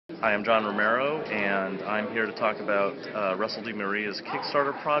Hi, I'm John Romero, and I'm here to talk about Russell D. Maria's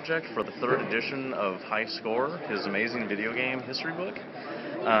Kickstarter project for the third edition of High Score, his amazing video game history book.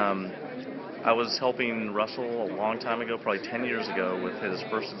 Um, I was helping Russell a long time ago, probably 10 years ago, with his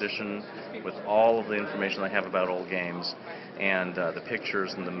first edition, with all of the information I have about old games, and the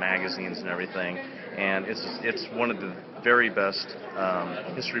pictures and the magazines and everything. And it's one of the very best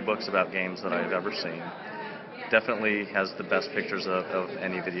history books about games that I've ever seen. Definitely has the best pictures of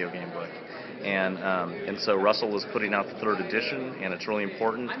any video game book. And so Russell is putting out the third edition, and it's really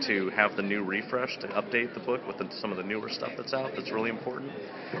important to have the new refresh to update the book with some of the newer stuff that's out. That's really important.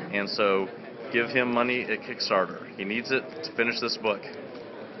 And so give him money at Kickstarter. He needs it to finish this book.